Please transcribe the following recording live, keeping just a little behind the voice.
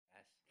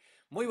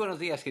Muy buenos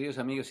días, queridos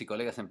amigos y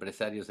colegas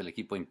empresarios del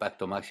equipo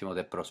Impacto Máximo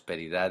de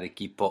Prosperidad,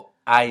 equipo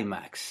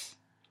IMAX.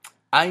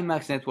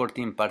 IMAX Network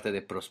Team, parte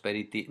de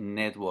Prosperity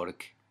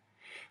Network.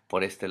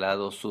 Por este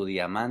lado, su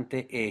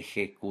diamante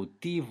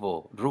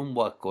ejecutivo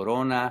rumbo a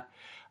Corona,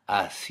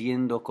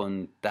 haciendo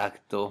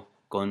contacto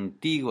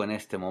contigo en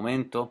este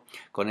momento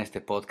con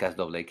este podcast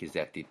Doble X de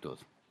actitud.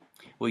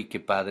 Uy, qué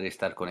padre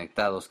estar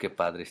conectados, qué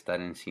padre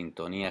estar en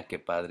sintonía, qué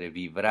padre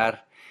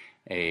vibrar,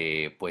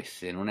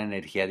 pues en una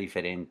energía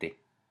diferente,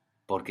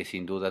 porque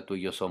sin duda tú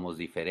y yo somos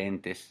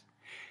diferentes.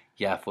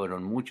 Ya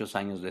fueron muchos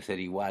años de ser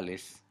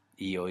iguales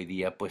y hoy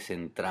día pues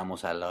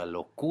entramos a la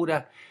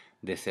locura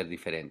de ser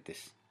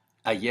diferentes.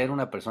 Ayer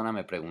una persona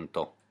me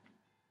preguntó,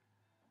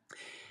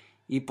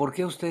 ¿y por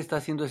qué usted está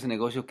haciendo ese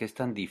negocio que es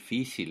tan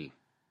difícil?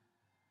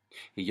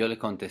 Y yo le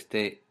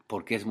contesté,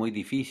 porque es muy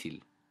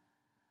difícil.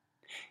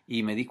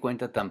 Y me di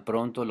cuenta tan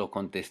pronto lo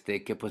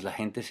contesté que pues la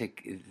gente se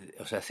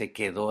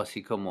quedó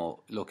así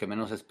como lo que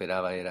menos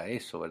esperaba era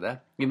eso,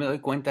 ¿verdad? Y me doy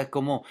cuenta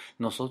cómo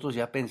nosotros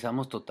ya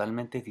pensamos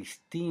totalmente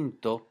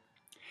distinto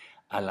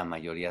a la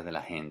mayoría de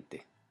la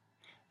gente.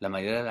 La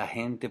mayoría de la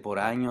gente por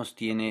años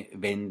tiene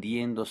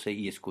vendiéndose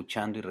y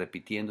escuchando y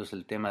repitiéndose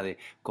el tema de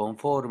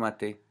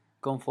confórmate,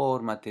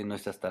 confórmate, no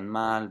estás tan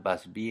mal,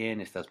 vas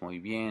bien, estás muy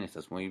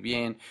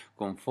bien,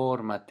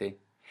 confórmate.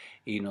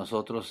 Y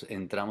nosotros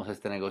entramos a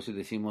este negocio y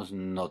decimos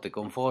no te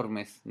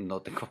conformes,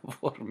 no te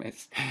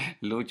conformes,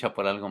 lucha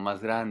por algo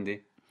más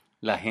grande.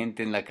 La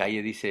gente en la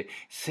calle dice,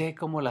 sé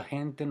como la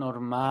gente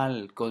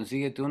normal,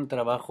 consíguete un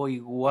trabajo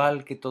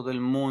igual que todo el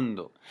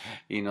mundo.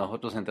 Y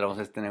nosotros entramos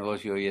a este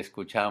negocio y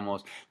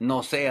escuchamos,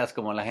 no seas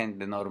como la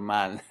gente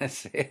normal,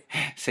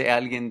 sé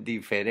alguien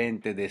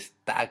diferente,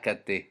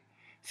 destácate,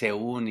 sé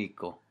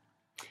único.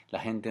 La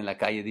gente en la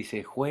calle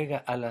dice, juega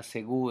a la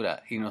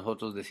segura y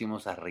nosotros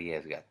decimos,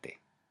 arriésgate.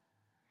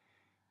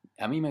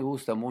 A mí me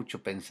gusta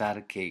mucho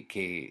pensar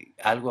que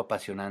algo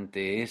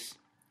apasionante es,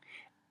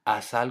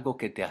 haz algo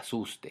que te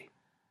asuste.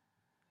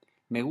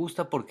 Me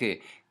gusta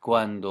porque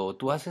cuando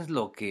tú haces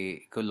lo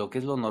que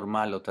es lo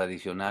normal o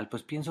tradicional,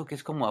 pues pienso que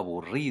es como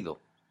aburrido.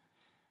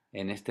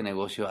 En este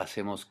negocio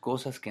hacemos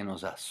cosas que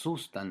nos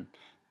asustan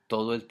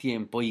todo el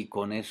tiempo y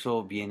con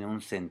eso viene un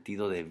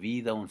sentido de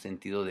vida, un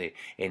sentido de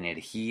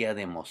energía,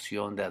 de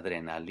emoción, de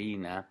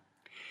adrenalina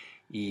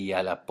y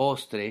a la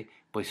postre,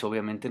 pues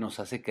obviamente nos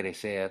hace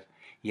crecer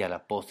y a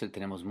la postre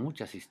tenemos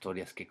muchas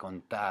historias que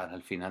contar.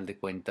 Al final de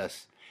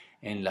cuentas,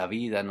 en la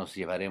vida nos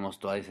llevaremos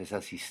todas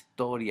esas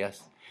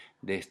historias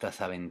de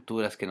estas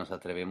aventuras que nos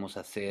atrevemos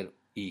a hacer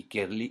y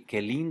qué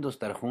lindo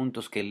estar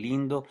juntos, qué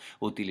lindo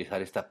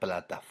utilizar esta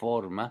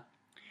plataforma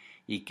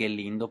y qué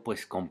lindo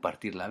pues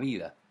compartir la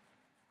vida.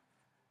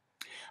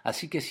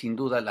 Así que sin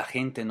duda la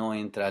gente no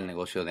entra al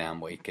negocio de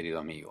Amway, querido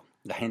amigo.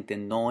 La gente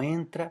no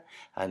entra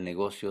al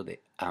negocio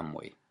de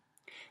Amway.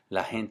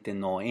 La gente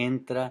no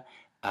entra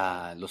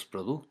a los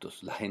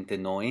productos, la gente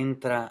no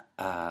entra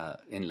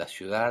en la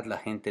ciudad, la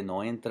gente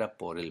no entra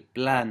por el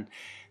plan,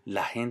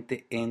 la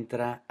gente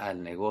entra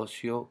al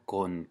negocio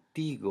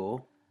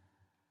contigo.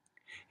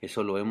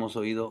 Eso lo hemos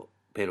oído,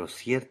 pero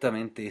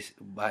ciertamente es,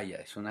 vaya,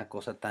 es una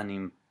cosa tan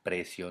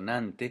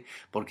impresionante,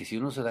 porque si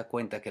uno se da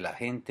cuenta que la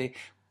gente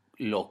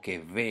lo que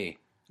ve,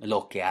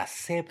 lo que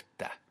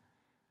acepta,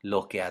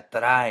 lo que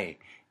atrae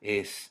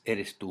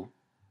eres tú,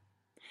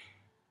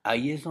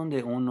 ahí es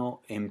donde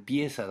uno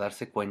empieza a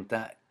darse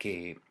cuenta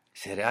que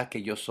 ¿será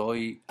que yo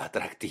soy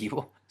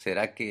atractivo?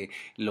 ¿Será que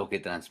lo que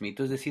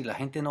transmito? Es decir, la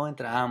gente no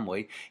entra a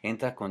Amway,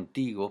 entra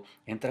contigo,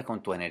 entra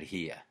con tu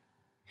energía.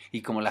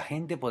 Y como la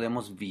gente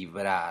podemos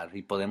vibrar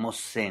y podemos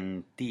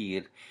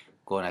sentir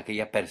con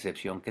aquella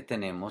percepción que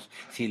tenemos,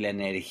 si la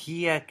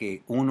energía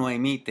que uno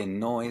emite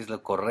no es la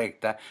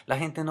correcta, la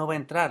gente no va a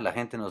entrar, la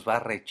gente nos va a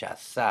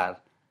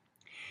rechazar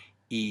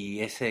y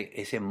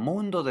ese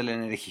mundo de la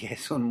energía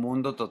es un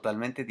mundo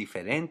totalmente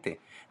diferente.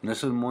 No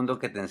es un mundo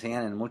que te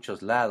enseñan en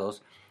muchos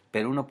lados,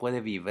 pero uno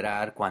puede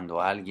vibrar cuando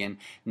alguien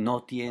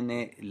no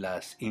tiene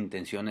las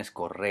intenciones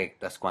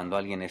correctas, cuando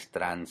alguien es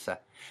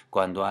tranza,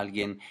 cuando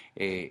alguien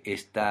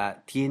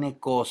tiene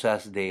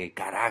cosas de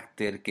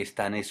carácter que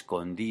están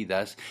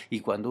escondidas y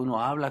cuando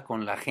uno habla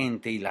con la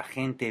gente y la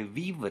gente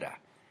vibra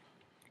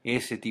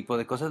ese tipo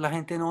de cosas, la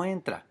gente no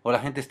entra. O la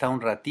gente está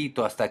un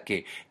ratito hasta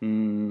que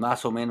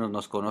más o menos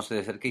nos conoce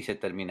de cerca y se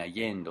termina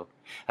yendo.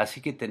 Así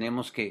que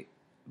tenemos que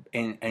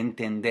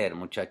entender,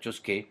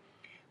 muchachos, que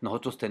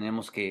nosotros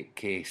tenemos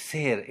que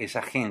ser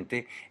esa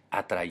gente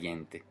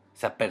atrayente,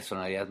 esa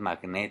personalidad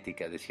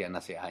magnética, decían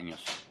hace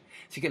años.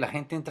 Así que la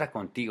gente entra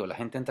contigo, la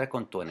gente entra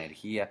con tu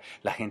energía,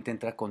 la gente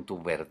entra con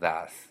tu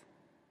verdad.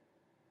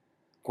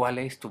 ¿Cuál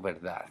es tu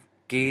verdad?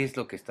 ¿Qué es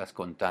lo que estás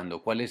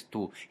contando? ¿Cuál es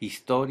tu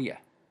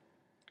historia?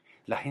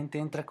 La gente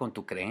entra con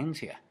tu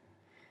creencia.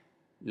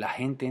 La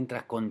gente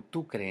entra con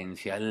tu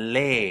creencia.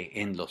 Lee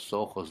en los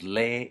ojos,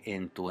 lee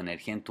en tu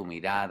energía, en tu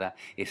mirada,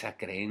 esa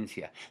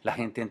creencia. La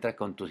gente entra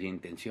con tus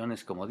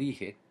intenciones, como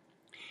dije.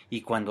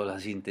 Y cuando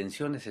las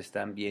intenciones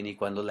están bien y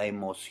cuando la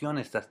emoción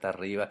está hasta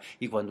arriba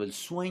y cuando el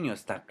sueño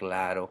está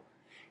claro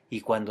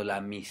Y cuando la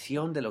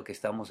misión de lo que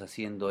estamos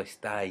haciendo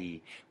está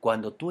ahí,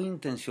 cuando tu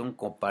intención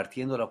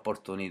compartiendo la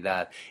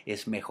oportunidad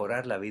es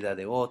mejorar la vida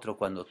de otro,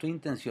 cuando tu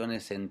intención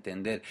es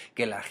entender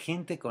que la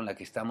gente con la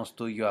que estamos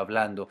tú y yo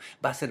hablando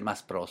va a ser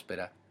más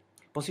próspera,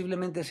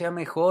 posiblemente sea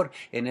mejor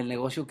en el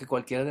negocio que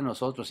cualquiera de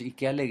nosotros, y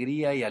qué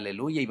alegría y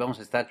aleluya, y vamos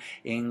a estar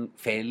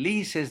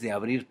felices de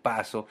abrir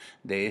paso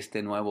de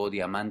este nuevo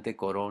diamante,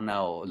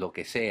 corona o lo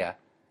que sea,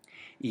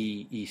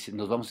 y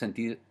nos vamos a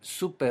sentir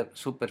súper,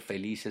 súper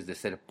felices de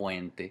ser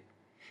puente,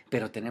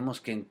 pero tenemos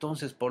que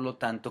entonces, por lo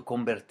tanto,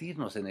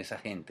 convertirnos en esa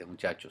gente,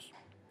 muchachos.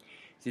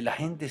 Si la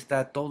gente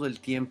está todo el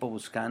tiempo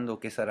buscando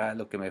qué será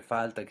lo que me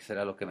falta, qué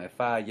será lo que me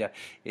falla,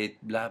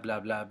 bla, bla,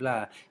 bla,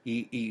 bla,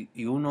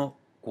 y uno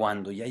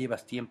cuando ya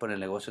llevas tiempo en el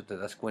negocio te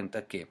das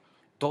cuenta que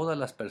todas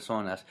las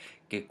personas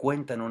que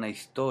cuentan una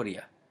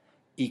historia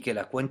y que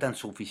la cuentan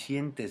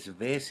suficientes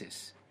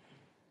veces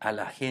a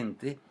la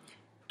gente,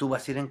 tú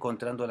vas a ir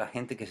encontrando a la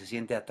gente que se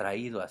siente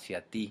atraído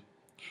hacia ti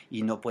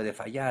y no puede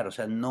fallar. O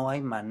sea, no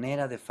hay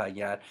manera de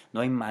fallar,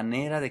 no hay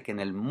manera de que en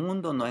el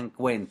mundo no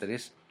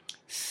encuentres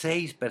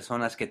 6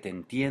 personas que te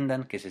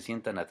entiendan, que se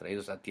sientan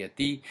atraídos a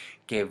ti,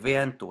 que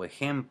vean tu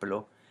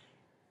ejemplo,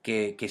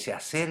 que se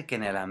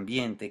acerquen al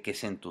ambiente, que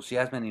se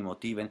entusiasmen y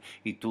motiven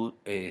y tú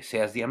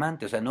seas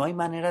diamante. O sea, no hay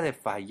manera de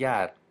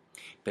fallar,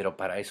 pero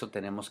para eso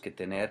tenemos que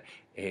tener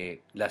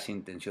las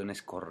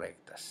intenciones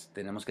correctas,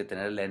 tenemos que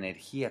tener la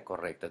energía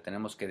correcta,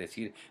 tenemos que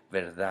decir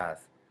verdad,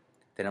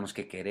 tenemos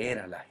que querer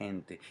a la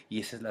gente, y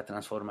esa es la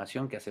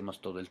transformación que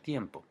hacemos todo el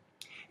tiempo.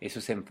 Eso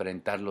es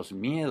enfrentar los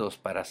miedos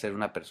para ser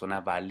una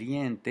persona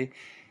valiente,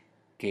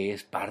 que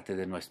es parte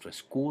de nuestro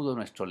escudo,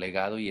 nuestro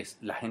legado, y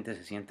la gente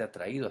se siente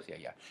atraído hacia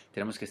allá.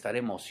 Tenemos que estar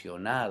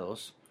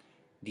emocionados,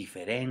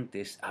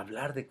 diferentes,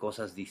 hablar de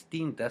cosas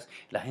distintas,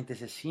 la gente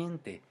se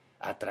siente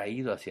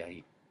atraído hacia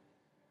ahí.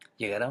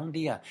 Llegará un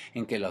día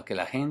en que lo que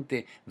la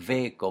gente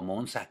ve como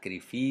un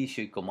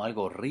sacrificio y como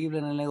algo horrible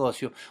en el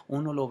negocio,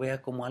 uno lo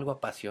vea como algo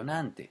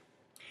apasionante.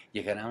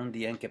 Llegará un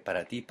día en que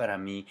para ti y para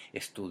mí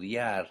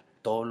estudiar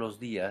todos los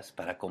días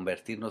para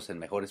convertirnos en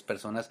mejores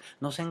personas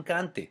nos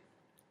encante.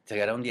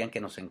 Llegará un día en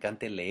que nos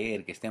encante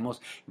leer, que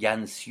estemos ya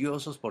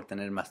ansiosos por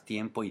tener más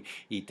tiempo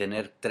y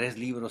tener 3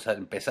 libros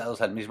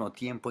empezados al mismo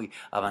tiempo y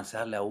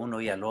avanzarle a uno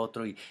y al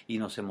otro, y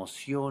nos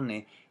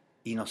emocione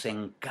y nos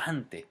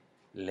encante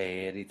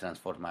leer y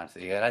transformarse.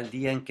 Llegará el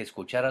día en que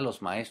escuchar a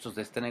los maestros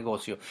de este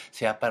negocio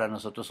sea para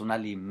nosotros un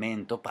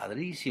alimento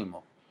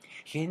padrísimo.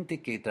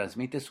 Gente que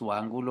transmite su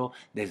ángulo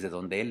desde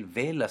donde él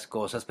ve las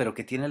cosas, pero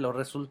que tiene los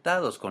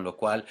resultados, con lo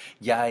cual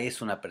ya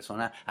es una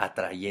persona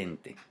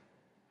atrayente.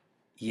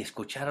 Y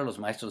escuchar a los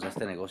maestros de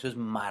este negocio es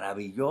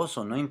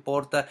maravilloso, no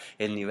importa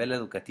el nivel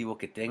educativo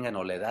que tengan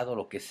o la edad o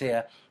lo que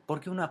sea,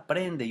 porque uno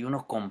aprende y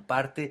uno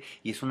comparte,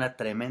 y es una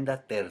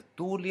tremenda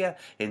tertulia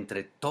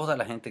entre toda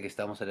la gente que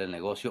estamos en el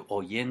negocio,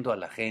 oyendo a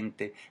la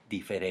gente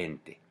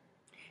diferente.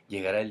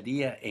 Llegará el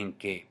día en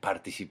que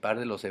participar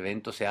de los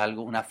eventos sea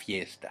algo, una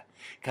fiesta.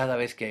 Cada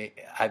vez que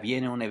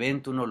viene un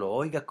evento, uno lo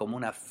oiga como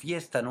una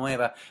fiesta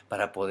nueva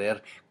para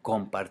poder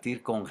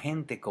compartir con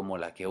gente como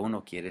la que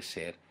uno quiere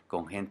ser,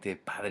 con gente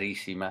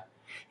padrísima,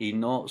 y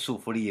no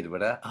sufrir,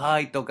 ¿verdad?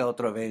 Ay, toca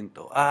otro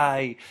evento,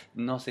 ay,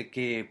 no sé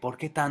qué, ¿por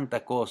qué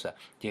tanta cosa?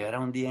 Llegará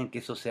un día en que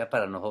eso sea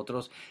para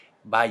nosotros,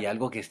 vaya,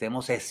 algo que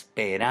estemos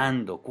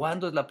esperando.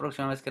 ¿Cuándo es la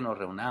próxima vez que nos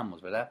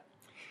reunamos, verdad?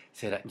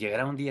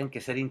 Llegará un día en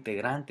que ser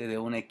integrante de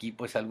un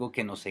equipo es algo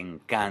que nos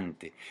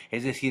encante.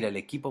 Es decir, el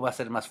equipo va a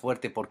ser más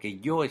fuerte porque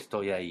yo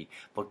estoy ahí,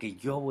 porque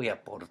yo voy a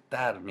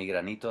aportar mi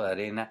granito de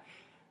arena,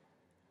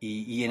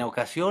 y en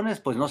ocasiones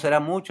pues no será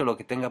mucho lo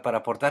que tenga para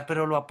aportar,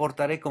 pero lo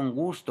aportaré con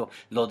gusto,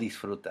 lo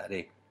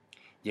disfrutaré.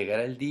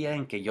 Llegará el día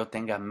en que yo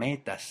tenga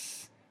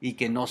metas y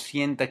que no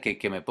sienta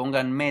que me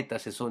pongan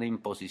metas es una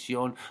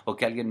imposición o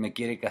que alguien me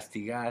quiere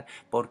castigar.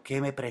 ¿Por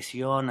qué me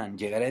presionan?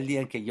 Llegará el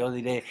día en que yo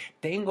diré,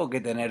 tengo que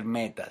tener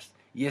metas,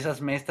 y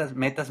esas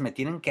metas me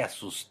tienen que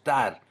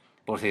asustar.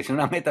 Por si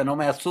una meta no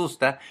me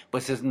asusta,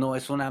 pues no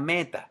es una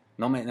meta,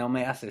 no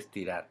me hace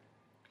estirar.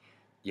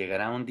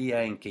 Llegará un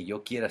día en que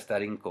yo quiera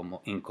estar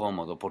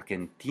incómodo, porque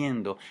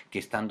entiendo que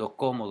estando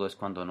cómodo es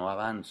cuando no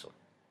avanzo.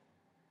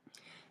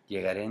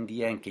 Llegará un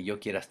día en que yo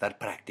quiera estar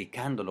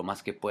practicando lo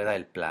más que pueda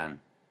el plan,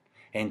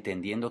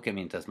 entendiendo que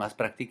mientras más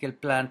practique el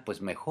plan,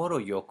 pues mejoro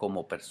yo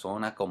como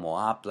persona,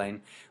 como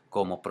upline,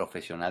 como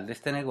profesional de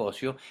este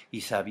negocio, y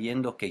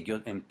sabiendo que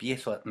yo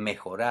empiezo a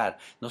mejorar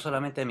no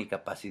solamente mi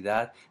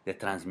capacidad de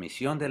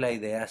transmisión de la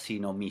idea,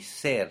 sino mi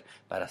ser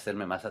para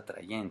hacerme más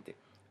atrayente.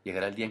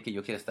 Llegará el día en que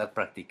yo quiera estar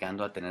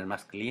practicando a tener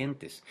más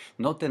clientes,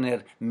 no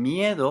tener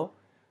miedo,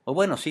 o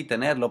bueno, sí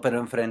tenerlo, pero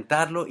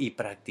enfrentarlo y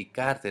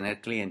practicar tener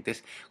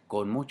clientes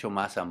con mucho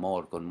más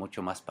amor, con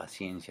mucho más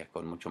paciencia,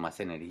 con mucho más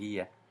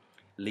energía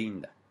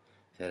linda.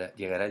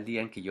 Llegará el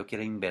día en que yo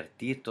quiera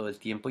invertir todo el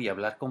tiempo y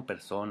hablar con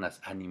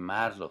personas,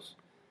 animarlos.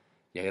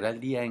 Llegará el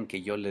día en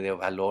que yo le dé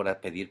valor a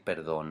pedir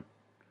perdón,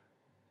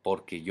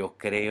 porque yo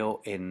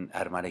creo en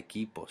armar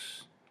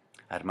equipos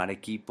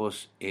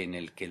en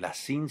el que la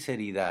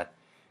sinceridad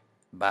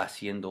va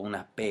haciendo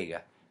una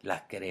pega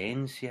La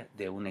creencia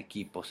de un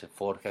equipo se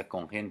forja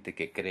con gente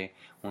que cree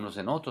unos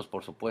en otros,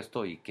 por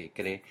supuesto, y que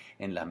cree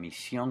en la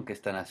misión que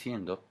están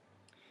haciendo.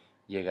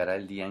 Llegará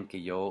el día en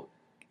que yo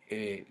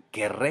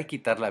querré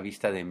quitar la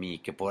vista de mí,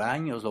 que por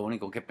años lo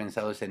único que he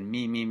pensado es en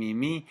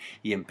mí,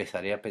 y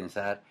empezaré a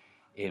pensar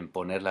en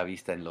poner la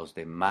vista en los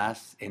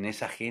demás, en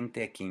esa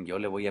gente a quien yo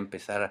le voy a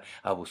empezar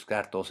a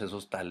buscar todos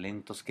esos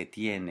talentos que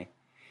tiene.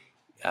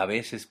 A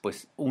veces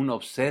pues uno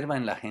observa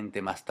en la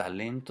gente más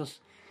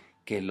talentos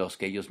que los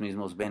que ellos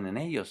mismos ven en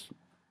ellos.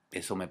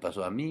 Eso me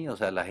pasó a mí, o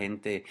sea, la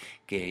gente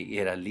que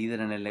era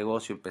líder en el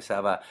negocio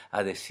empezaba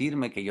a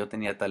decirme que yo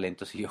tenía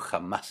talentos y yo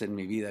jamás en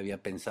mi vida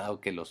había pensado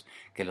que los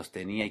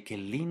tenía. Y qué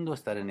lindo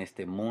estar en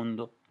este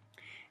mundo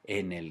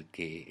en el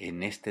que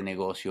en este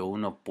negocio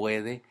uno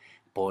puede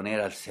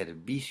poner al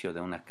servicio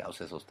de una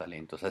causa esos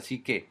talentos.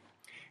 Así que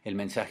el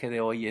mensaje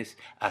de hoy es: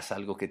 haz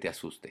algo que te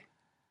asuste.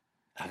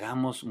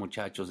 Hagamos,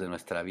 muchachos, de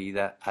nuestra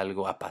vida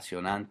algo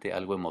apasionante,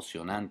 algo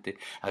emocionante,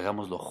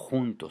 hagámoslo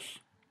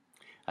juntos.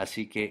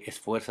 Así que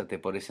esfuérzate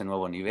por ese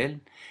nuevo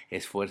nivel,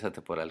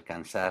 esfuérzate por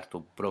alcanzar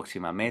tu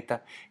próxima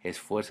meta,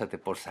 esfuérzate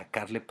por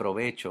sacarle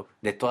provecho.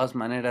 De todas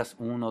maneras,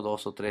 1,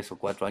 2 o 3 o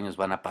 4 años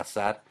van a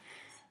pasar.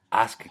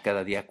 Haz que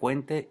cada día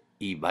cuente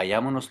y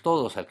vayámonos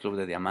todos al Club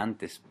de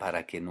Diamantes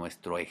para que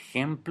nuestro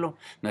ejemplo,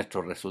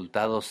 nuestros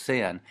resultados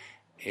sean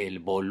el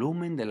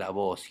volumen de la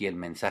voz y el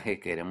mensaje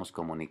que queremos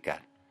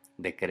comunicar,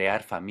 de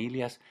crear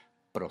familias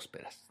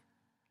prósperas.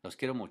 Los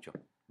quiero mucho.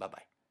 Bye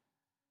bye.